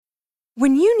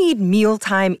When you need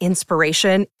mealtime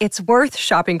inspiration, it's worth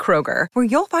shopping Kroger, where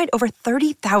you'll find over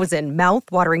 30,000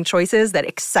 mouth-watering choices that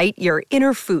excite your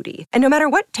inner foodie. And no matter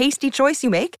what tasty choice you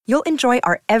make, you'll enjoy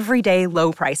our everyday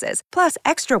low prices, plus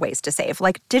extra ways to save,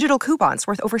 like digital coupons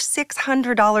worth over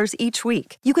 $600 each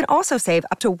week. You can also save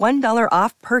up to $1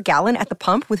 off per gallon at the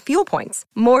pump with fuel points.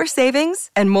 More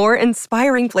savings and more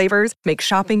inspiring flavors make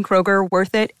shopping Kroger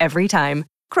worth it every time.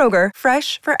 Kroger,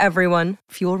 fresh for everyone.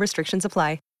 Fuel restrictions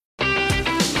apply.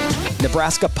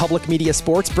 Nebraska Public Media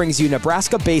Sports brings you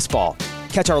Nebraska Baseball.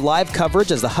 Catch our live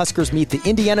coverage as the Huskers meet the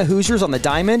Indiana Hoosiers on the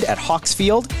Diamond at Hawks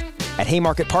Field at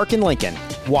Haymarket Park in Lincoln.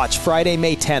 Watch Friday,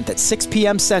 May 10th at 6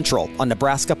 p.m. Central on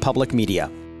Nebraska Public Media.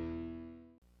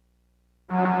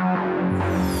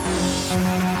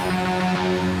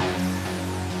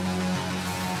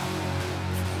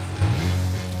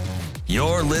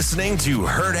 You're listening to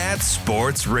Hurrdat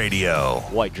Sports Radio.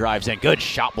 White drives in. Good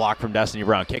shot block from Destiny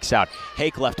Brown. Kicks out.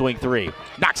 Hake left wing three.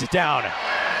 Knocks it down.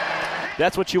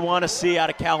 That's what you want to see out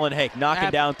of Callin Hake, knocking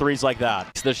down threes like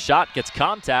that. The shot gets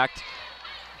contact.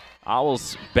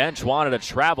 Owls bench wanted to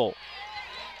travel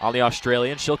on the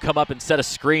Australian. She'll come up and set a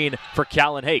screen for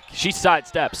Callin Hake. She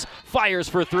sidesteps. Fires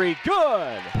for three.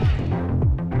 Good.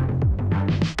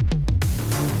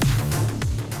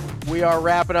 We are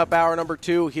wrapping up hour number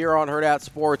 2 here on Hurrdat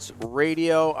Sports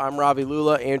Radio. I'm Ravi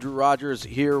Lula. Andrew Rogers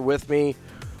here with me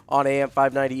on AM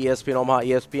 590 ESPN Omaha,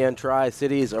 ESPN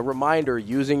Tri-Cities. A reminder,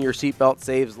 using your seatbelt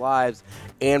saves lives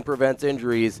and prevents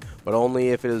injuries, but only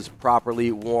if it is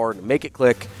properly worn. Make it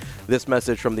click. This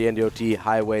message from the NDOT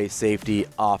Highway Safety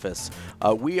Office.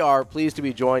 We are pleased to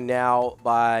be joined now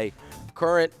by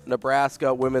current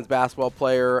Nebraska women's basketball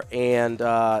player and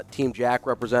Team Jack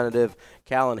representative,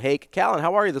 Callin Hake. Callin,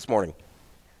 how are you this morning?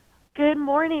 Good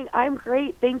morning. I'm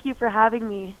great. Thank you for having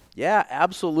me. Yeah,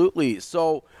 absolutely.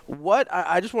 So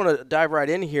I just want to dive right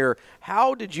in here.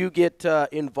 How did you get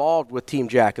involved with Team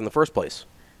Jack in the first place?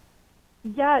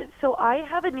 Yeah, so I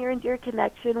have a near and dear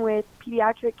connection with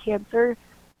pediatric cancer.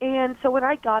 And so when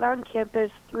I got on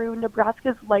campus through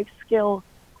Nebraska's life skill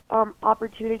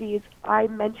opportunities, I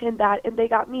mentioned that, and they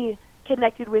got me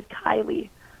connected with Kylie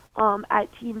at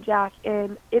Team Jack,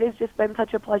 and it has just been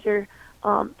such a pleasure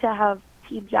to have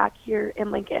Team Jack here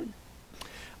in Lincoln.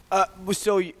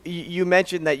 So you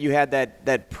mentioned that you had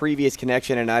that previous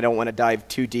connection, and I don't want to dive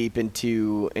too deep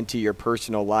into your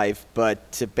personal life,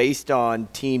 but based on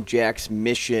Team Jack's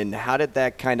mission, how did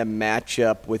that kind of match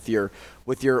up with your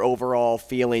overall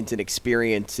feelings and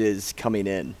experiences coming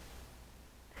in?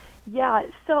 Yeah,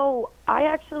 so I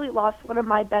actually lost one of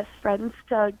my best friends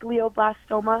to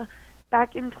glioblastoma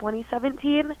back in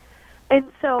 2017,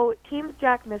 and so Team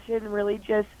Jack mission really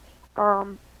just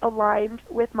aligned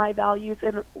with my values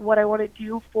and what I want to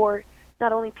do for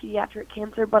not only pediatric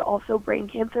cancer but also brain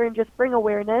cancer, and just bring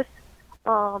awareness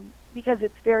because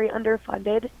it's very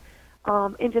underfunded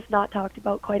and just not talked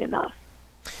about quite enough.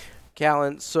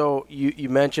 Callin, so you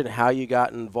mentioned how you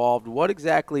got involved. What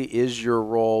exactly is your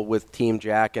role with Team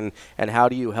Jack, and how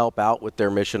do you help out with their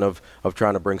mission of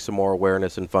trying to bring some more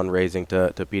awareness and fundraising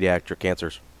to pediatric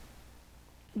cancers?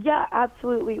 Yeah,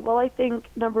 absolutely. Well, I think,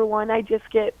 number one, I just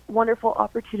get wonderful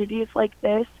opportunities like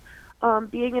this.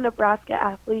 Being a Nebraska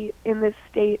athlete in this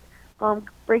state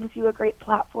brings you a great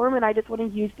platform, and I just want to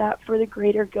use that for the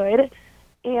greater good.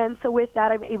 And so with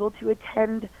that, I'm able to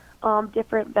attend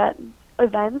different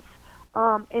events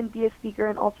and be a speaker,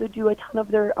 and also do a ton of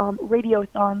their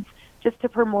radiothons just to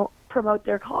promote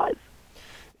their cause.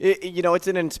 It's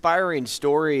an inspiring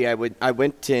story. I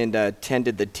went and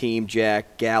attended the Team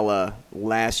Jack Gala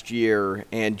last year,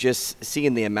 and just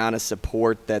seeing the amount of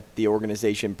support that the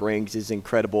organization brings is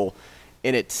incredible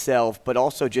in itself, but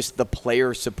also just the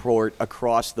player support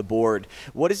across the board.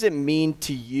 What does it mean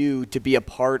to you to be a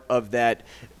part of that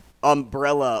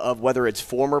umbrella of whether it's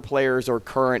former players or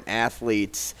current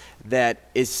athletes that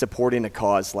is supporting a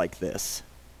cause like this?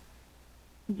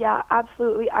 Yeah,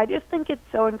 absolutely. I just think it's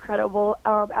so incredible.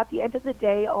 At the end of the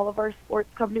day, all of our sports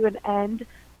come to an end,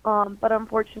 but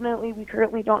unfortunately we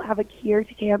currently don't have a cure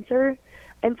to cancer,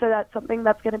 and so that's something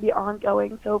that's going to be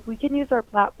ongoing. So if we can use our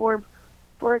platform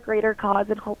for a greater cause,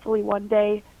 and hopefully one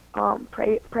day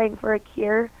praying for a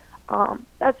cure,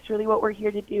 that's truly what we're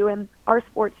here to do, and our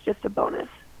sport's just a bonus.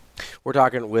 We're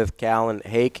talking with Callin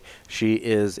Hake. She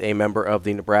is a member of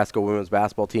the Nebraska women's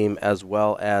basketball team, as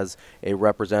well as a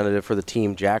representative for the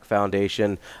Team Jack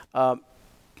Foundation.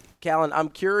 Callin, I'm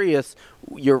curious,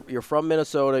 you're from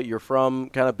Minnesota, you're from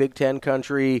kind of Big Ten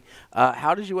country.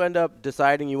 How did you end up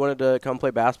deciding you wanted to come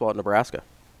play basketball at Nebraska?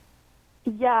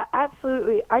 Yeah,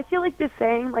 absolutely. I feel like the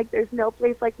saying, like, there's no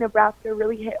place like Nebraska,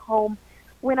 really hit home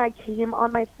when I came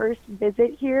on my first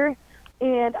visit here.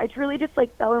 and I truly just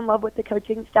fell in love with the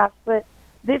coaching staff. But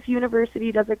this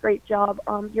university does a great job.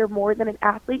 You're more than an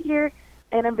athlete here,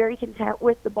 and I'm very content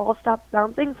with the ball stops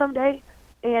bouncing someday,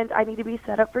 and I need to be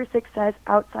set up for success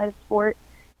outside of sport.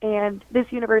 And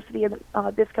this university and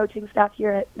this coaching staff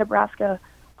here at Nebraska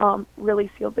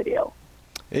really sealed the deal.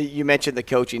 You mentioned the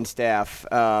coaching staff.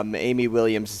 Amy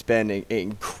Williams has been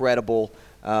incredible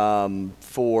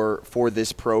for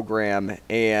this program,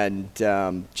 and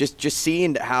just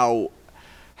seeing how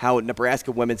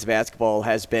Nebraska women's basketball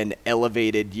has been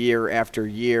elevated year after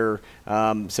year.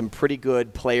 Some pretty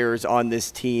good players on this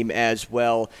team as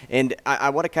well. And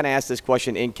I want to kind of ask this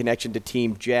question in connection to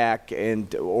Team Jack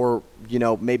or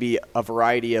maybe a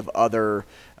variety of other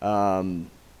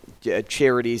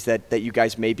charities that you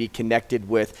guys may be connected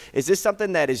with. Is this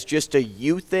something that is just a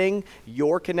you thing?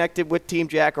 You're connected with Team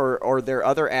Jack, or are there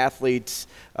other athletes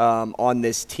on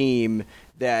this team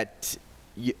that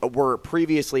were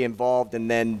previously involved,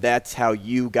 and then that's how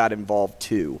you got involved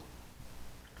too?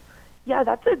 Yeah,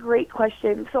 that's a great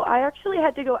question. So I actually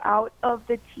had to go out of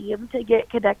the team to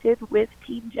get connected with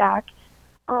Team Jack.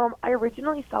 I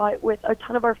originally saw it with a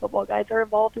ton of our football guys are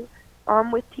involved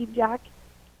with Team Jack.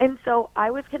 And so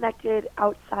I was connected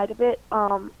outside of it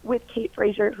with Kate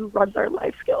Frazier, who runs our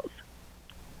life skills.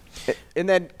 And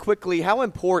then quickly, how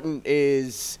important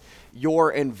is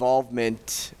your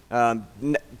involvement to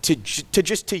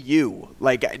you?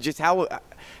 Just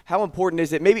how important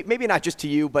is it? Maybe not just to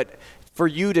you, but for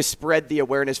you to spread the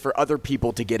awareness for other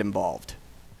people to get involved.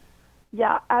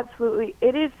 Yeah, absolutely.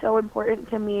 It is so important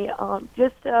to me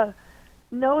just to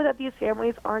know that these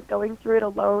families aren't going through it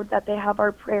alone, that they have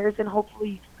our prayers and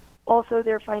hopefully also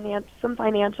their some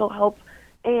financial help,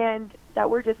 and that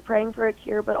we're just praying for a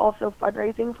cure but also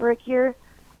fundraising for a cure,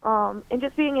 and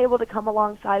just being able to come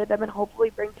alongside of them and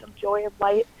hopefully bring some joy and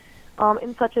light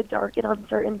in such a dark and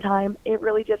uncertain time. It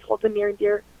really just holds a near and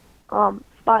dear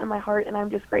spot in my heart, and I'm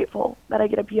just grateful that I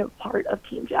get to be a part of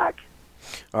Team Jack.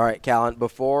 All right, Callin,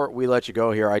 before we let you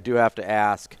go here, I do have to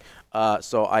ask,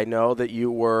 so I know that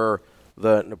you were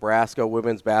the Nebraska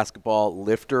Women's Basketball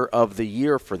Lifter of the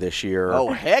Year for this year.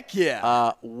 Oh, heck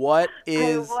yeah. What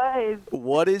is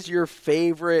your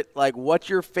favorite, what's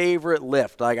your favorite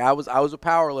lift? I was a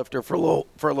power lifter for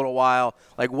a little while.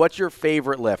 What's your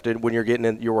favorite lift when you're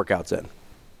getting your workouts in?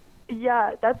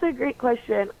 Yeah, that's a great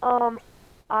question.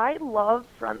 I love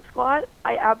front squat.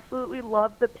 I absolutely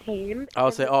love the pain.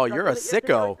 I'll say, you're a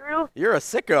sicko. You're a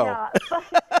sicko. Yeah,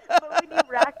 but when you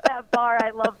rack that bar, I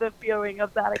love the feeling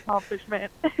of that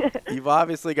accomplishment. You've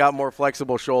obviously got more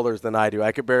flexible shoulders than I do.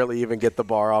 I could barely even get the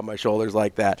bar on my shoulders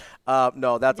like that.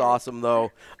 No, that's awesome,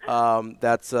 though.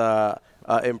 That's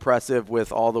impressive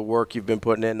with all the work you've been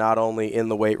putting in, not only in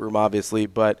the weight room, obviously,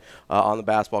 but on the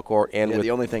basketball court. And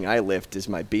the only thing I lift is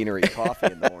my Beanery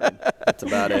coffee in the morning. That's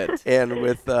about it. And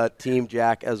with Team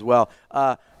Jack as well.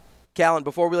 Callin,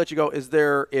 before we let you go, is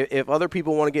there, if other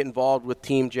people want to get involved with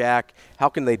Team Jack, how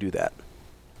can they do that?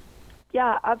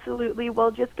 Yeah, absolutely.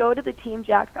 Well, just go to the Team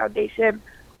Jack Foundation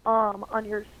on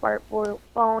your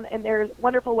smartphone, and there's a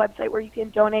wonderful website where you can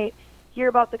donate, hear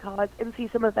about the cause, and see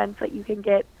some events that you can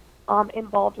get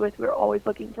involved with. We're always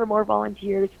looking for more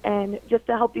volunteers, and just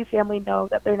to help these families know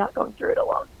that they're not going through it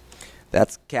alone.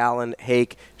 That's Callin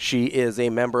Hake. She is a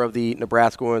member of the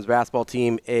Nebraska women's basketball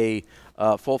team, a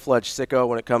full-fledged sicko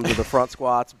when it comes to the front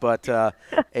squats, but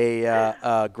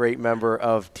a great member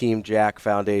of Team Jack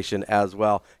Foundation as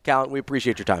well. Callin, we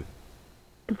appreciate your time.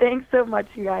 Thanks so much,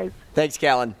 you guys. Thanks,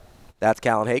 Callin. That's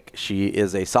Callin Hake. She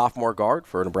is a sophomore guard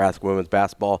for Nebraska women's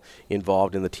basketball,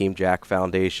 involved in the Team Jack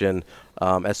Foundation,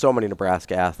 as so many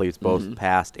Nebraska athletes, both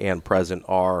past and present,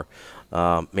 are.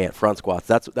 Front squats.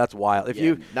 That's wild.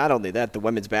 Not only that, the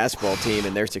women's basketball team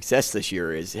and their success this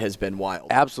year has been wild.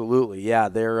 Absolutely, yeah.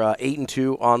 They're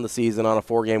 8-2 on the season on a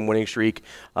 4-game winning streak,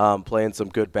 playing some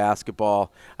good basketball.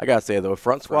 I gotta say though, if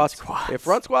front squats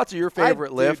are your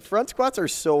favorite lift, dude, front squats are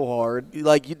so hard.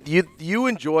 You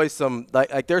enjoy some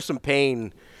there's some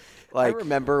pain. I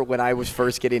remember when I was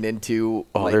first getting into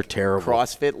they're terrible.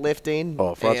 CrossFit lifting.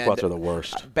 Oh, front squats are the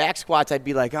worst. Back squats, I'd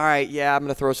be like, all right, yeah, I'm going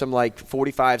to throw some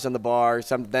 45s on the bar.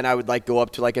 Then I would go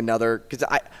up to another, because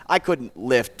I couldn't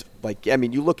lift.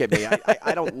 You look at me,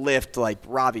 I don't lift like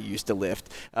Ravi used to lift,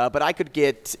 but I could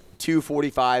get 2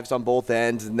 45s on both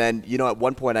ends. And then, at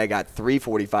one point I got 3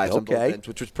 45s on both ends,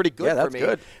 which was pretty good for me. That's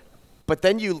good. but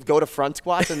then you go to front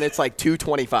squats and it's like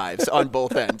 225s on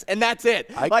both ends, and that's it.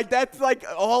 That's like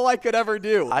all I could ever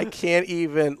do. I can't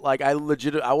even I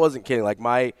wasn't kidding. Like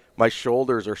my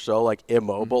shoulders are so like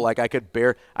immobile. Mm-hmm. Like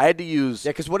I had to use. Yeah,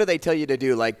 because what do they tell you to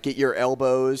do? Like get your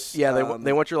elbows. Yeah,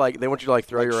 they want you to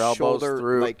throw your elbows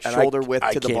through shoulder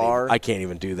width to the bar. I can't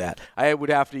even do that. I'd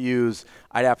have to use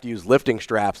lifting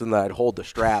straps, and then I'd hold the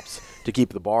straps to keep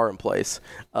the bar in place.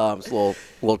 It's a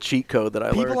little cheat code that I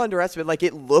learned. People underestimate. Like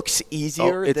it looks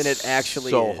easier than it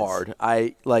actually so is. Hard.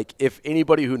 If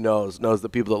anybody who knows that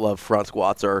people that love front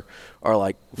squats are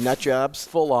like nut jobs,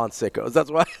 full on sickos. That's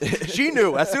why she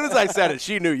knew as soon as I said it.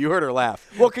 She knew. You heard her laugh.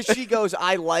 Well, because she goes,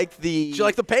 I like the. She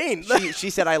liked the pain. She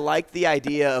said, I like the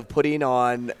idea of putting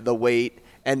on the weight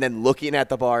and then looking at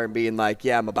the bar and being like,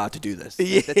 yeah, I'm about to do this.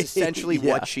 That's essentially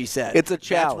what she said. It's a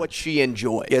challenge. That's what she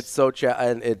enjoys. It's so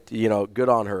and good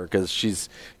on her because she's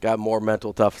got more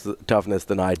mental toughness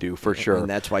than I do for sure. And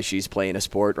that's why she's playing a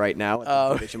sport right now at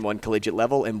the Division I collegiate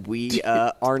level, and we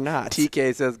are not.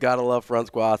 TK says, gotta love front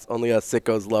squats. Only us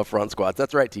sickos love front squats.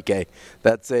 That's right, TK.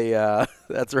 That's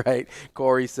right.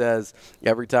 Corey says,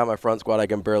 every time I front squat, I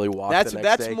can barely walk the next day.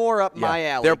 That's more up my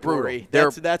alley, They're brutal. Corey.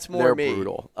 That's more they're me. They're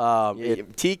brutal.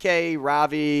 TK,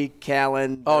 Ravi,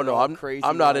 Callin. Oh no, I'm not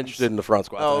ones. interested in the front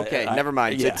squats. Oh, okay, never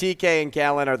mind. Yeah. So TK and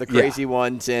Callin are the crazy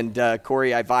ones, and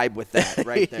Corey, I vibe with that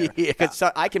right there. Because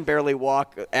I can barely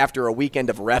walk after a weekend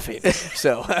of reffing,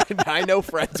 so I know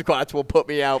front squats will put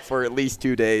me out for at least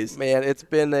 2 days. Man, it's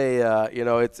been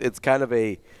it's kind of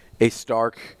a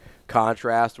stark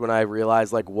contrast when I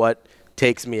realize like what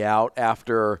takes me out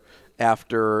after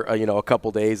a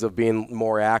couple days of being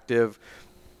more active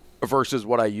versus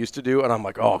what I used to do, and I'm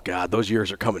like, oh God, those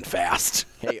years are coming fast.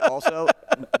 Hey, also,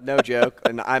 no joke,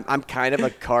 and I'm kind of a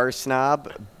car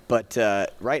snob, but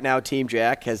right now Team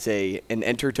Jack has an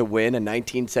enter to win a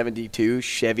 1972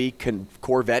 Chevy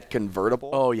Corvette convertible.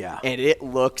 Oh yeah, and it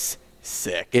looks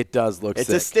sick. It does look sick.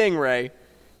 It's a Stingray,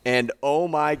 and oh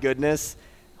my goodness,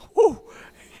 whew,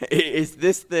 is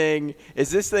this thing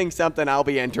something I'll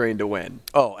be entering to win?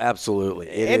 Oh, absolutely.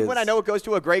 And when I know it goes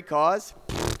to a great cause,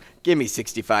 give me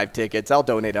 65 tickets. I'll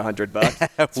donate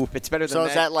 $100. It's better than that. So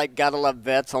is that like gotta love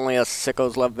vets? Only us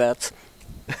sickos love vets.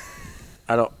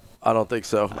 I don't think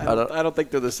so. I don't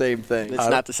think they're the same thing. It's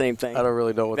not the same thing. I don't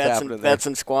really know what's happening there. Vets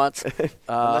and squats.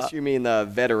 Unless you mean the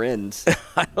veterans.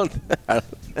 I don't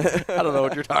know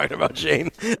what you're talking about, Shane.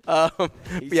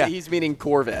 He's meaning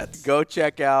Corvettes. Go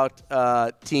check out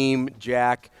Team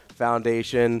Jack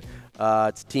Foundation.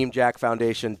 It's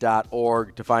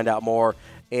teamjackfoundation.org to find out more.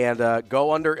 And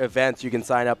go under events. You can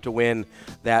sign up to win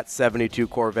that 72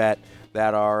 Corvette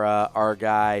that our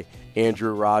guy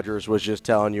Andrew Rogers was just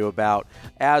telling you about.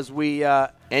 As we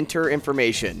enter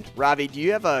information. Ravi, do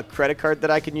you have a credit card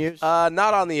that I can use? Not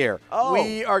on the air. Oh.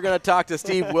 We are going to talk to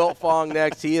Steve Wiltfong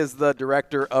next. He is the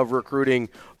director of recruiting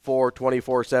for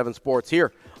 24/7 Sports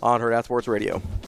here on Herd at Sports Radio.